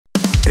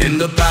In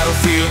the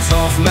battlefields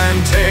of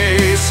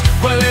Mandays,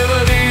 where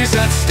liberty's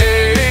at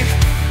stake,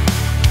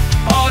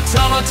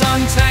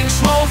 Automaton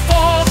tanks roll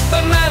forth,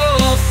 the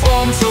metal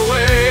forms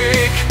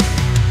awake.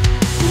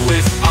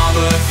 With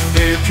armor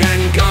thick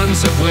and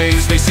guns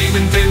ablaze, they seem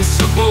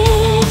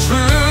invincible,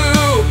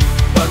 true.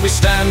 But we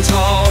stand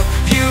tall,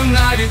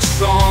 united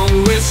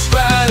strong, with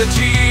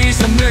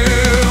strategies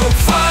anew.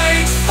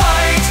 Fight,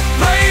 fight,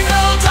 brave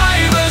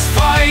Helldivers,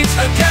 fight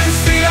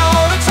against the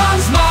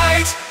Automatons'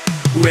 might.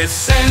 With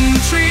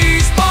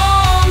sentries,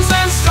 bombs,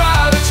 and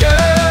stratagems,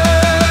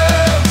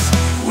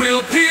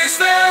 we'll pierce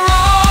their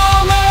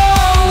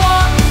armor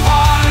one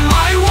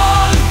by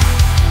one.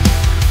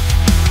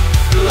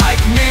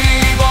 Like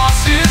mini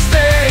bosses,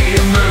 they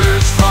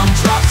emerge from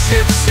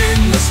dropships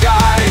in the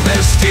sky,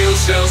 their steel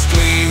shells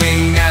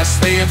gleaming as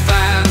they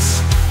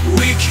advance.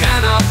 We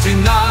cannot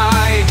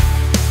deny,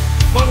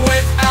 but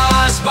with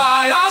allies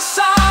by our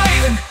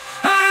side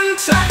and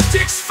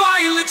tactics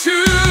finely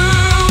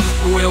tuned,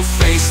 we'll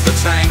face the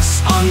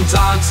tanks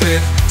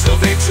undaunted till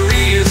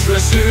victory is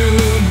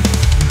resumed.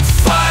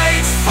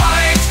 Fight,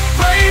 fight,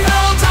 brave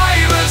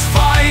Helldivers,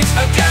 fight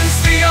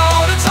against the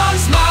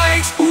Automatons'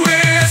 might.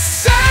 With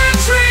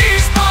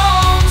sentries,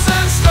 bombs,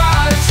 and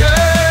stratagems,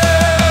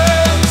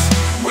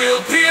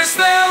 we'll pierce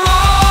their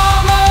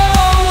armor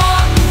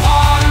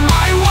one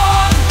by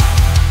one.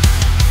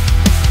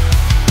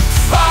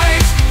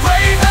 Fight,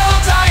 brave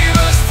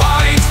Helldivers,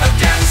 fight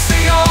against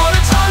the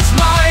Automatons'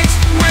 might.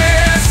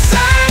 With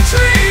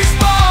sentries,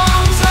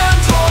 bombs, and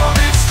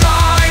torrid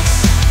strikes,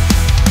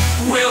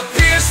 we'll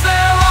pierce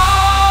their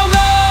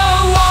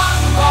armor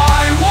one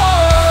by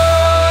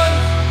one.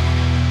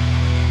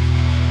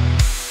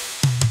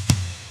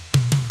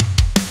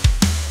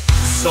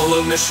 Solo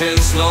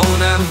missions,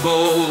 lone and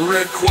bold,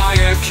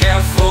 require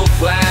careful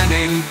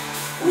planning.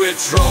 With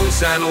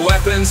drones and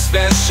weapons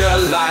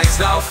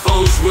specialized, our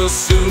foes will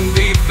soon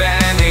be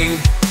banning.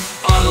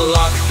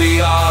 Unlock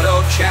the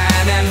auto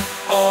cannon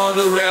or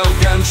the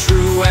railgun,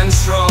 true and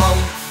strong,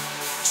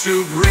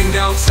 to bring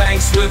down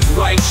tanks with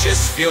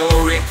righteous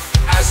fury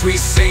as we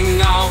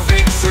sing our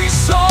victory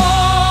song.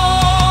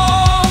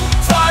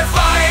 Fight,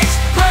 fight,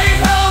 brave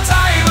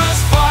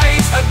Helldivers,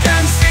 fight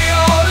against the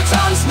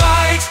Automatons'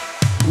 might.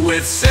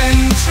 With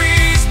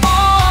sentries,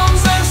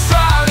 bombs, and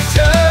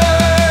stratagems,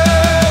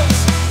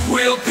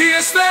 we'll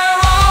pierce their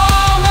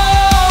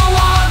armor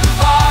one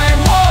by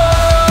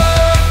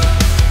one.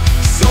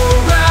 So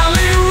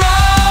rally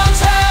round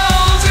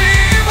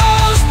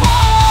Helldivers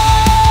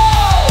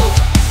bold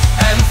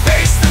and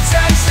face the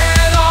tanks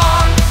head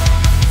on.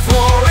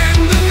 For in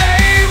the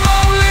name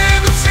of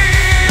liberty,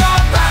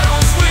 our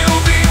battles will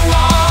be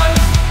won.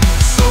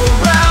 So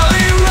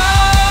rally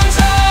round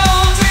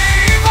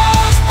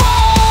Helldivers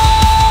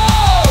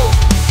bold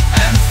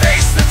and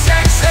face the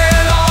tanks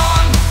head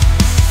on.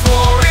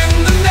 For in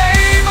the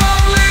name of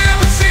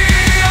liberty,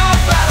 our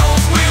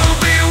battles will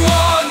be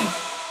won.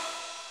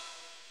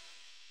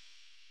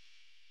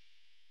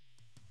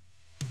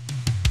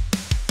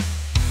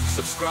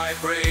 Subscribe,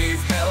 brave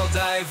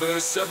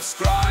Helldivers,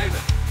 subscribe.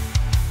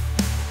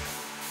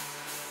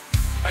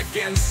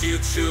 Against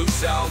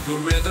YouTube's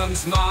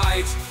algorithms'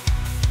 might.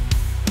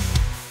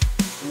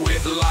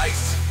 With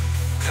likes,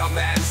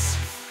 comments,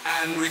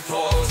 and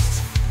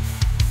reposts,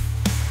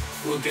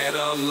 we'll get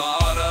a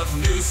lot of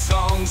new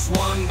songs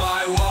one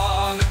by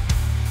one,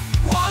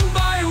 one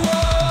by one.